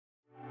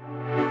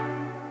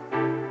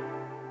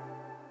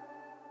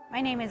My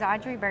name is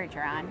Audrey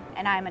Bergeron,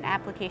 and I'm an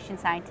application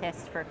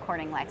scientist for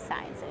Corning Life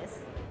Sciences.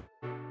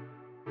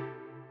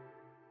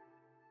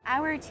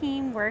 Our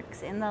team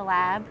works in the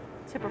lab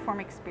to perform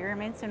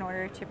experiments in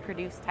order to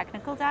produce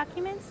technical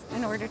documents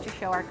in order to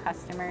show our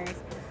customers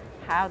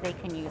how they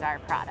can use our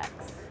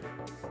products.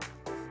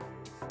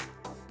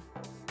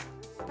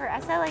 For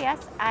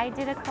SLAS, I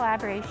did a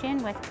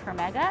collaboration with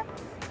Promega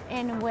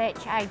in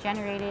which I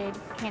generated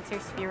cancer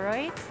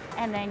spheroids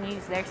and then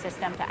used their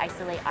system to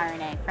isolate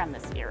RNA from the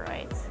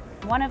spheroids.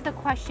 One of the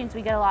questions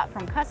we get a lot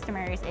from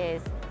customers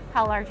is,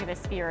 how large of a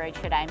spheroid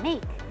should I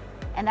make?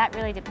 And that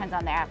really depends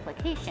on their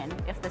application.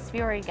 If the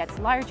spheroid gets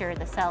larger,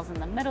 the cells in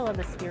the middle of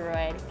the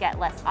spheroid get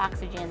less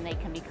oxygen, they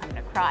can become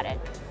necrotic.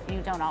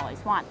 You don't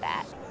always want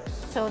that.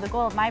 So the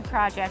goal of my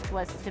project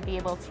was to be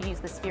able to use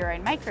the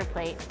spheroid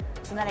microplate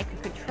so that I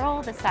could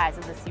control the size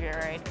of the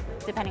spheroid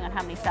depending on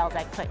how many cells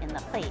I put in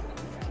the plate.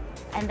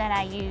 And then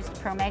I used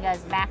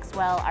Promega's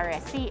Maxwell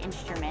RSC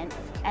instrument,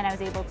 and I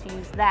was able to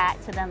use that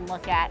to then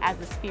look at, as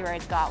the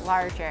spheroids got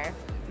larger,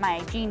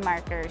 my gene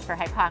markers for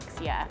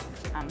hypoxia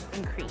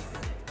increased.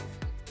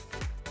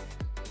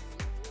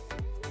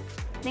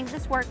 I think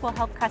this work will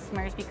help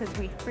customers because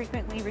we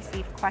frequently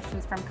receive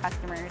questions from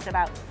customers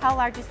about how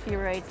large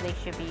spheroids they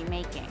should be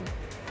making.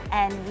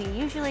 And we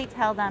usually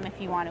tell them, if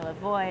you want to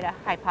avoid a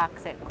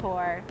hypoxic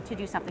core, to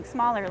do something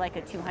smaller like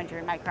a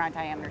 200 micron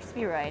diameter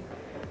spheroid.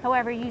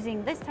 However,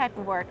 using this type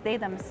of work, they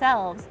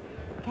themselves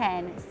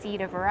can seed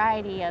a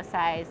variety of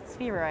sized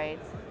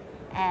spheroids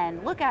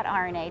and look at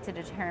RNA to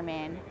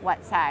determine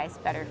what size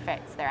better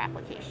fits their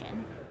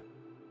application.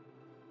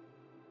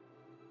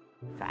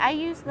 So I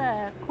used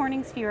the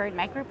Corning spheroid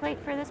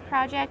microplate for this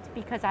project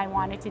because I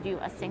wanted to do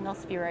a single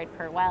spheroid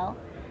per well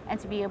and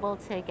to be able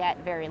to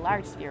get very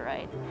large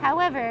spheroids.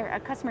 However, a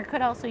customer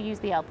could also use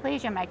the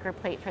Upregulation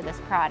microplate for this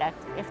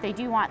product if they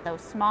do want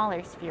those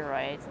smaller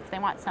spheroids, if they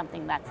want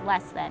something that's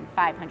less than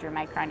 500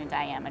 micron in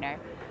diameter,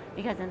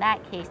 because in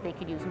that case they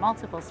could use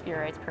multiple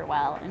spheroids per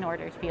well in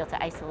order to be able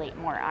to isolate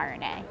more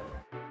RNA.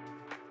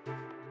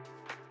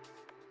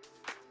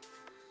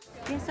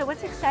 So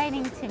what's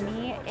exciting to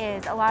me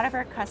is a lot of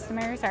our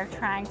customers are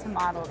trying to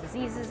model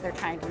diseases, they're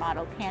trying to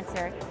model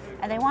cancer,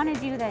 and they want to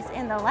do this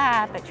in the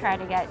lab but try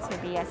to get to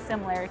be as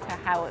similar to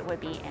how it would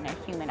be in a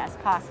human as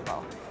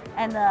possible.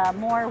 And the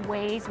more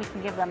ways we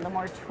can give them, the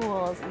more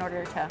tools in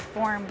order to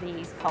form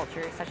these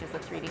cultures, such as the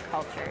 3D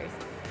cultures,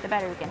 the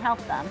better we can help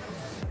them.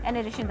 In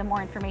addition, the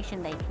more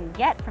information they can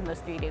get from those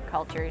 3D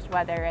cultures,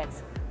 whether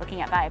it's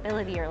looking at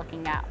viability or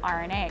looking at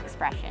RNA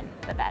expression,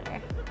 the better.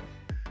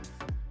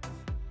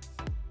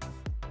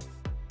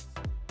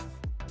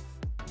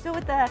 So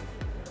with the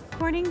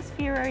Corning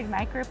spheroid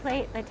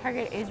microplate, the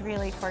target is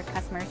really for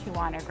customers who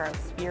want to grow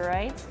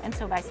spheroids. And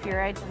so by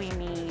spheroids, we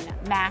mean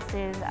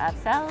masses of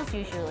cells,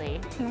 usually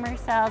tumor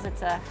cells.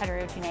 It's a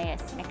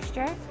heterogeneous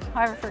mixture.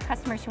 However, for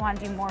customers who want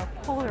to do more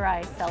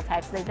polarized cell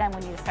types, they then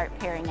would need to start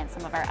pairing in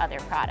some of our other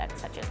products,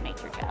 such as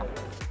Matrigel.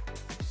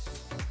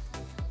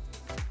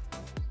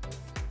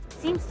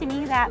 Seems to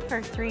me that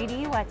for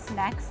 3D, what's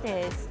next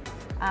is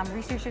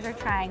researchers are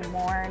trying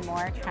more and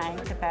more, trying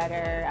to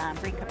better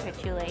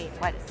recapitulate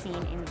what's seen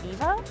in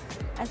vivo.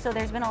 And so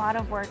there's been a lot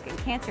of work in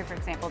cancer, for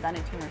example, done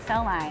in tumor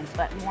cell lines,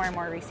 but more and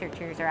more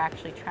researchers are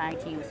actually trying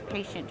to use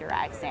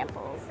patient-derived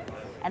samples.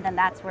 And then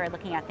that's where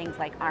looking at things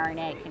like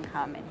RNA can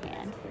come in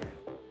hand.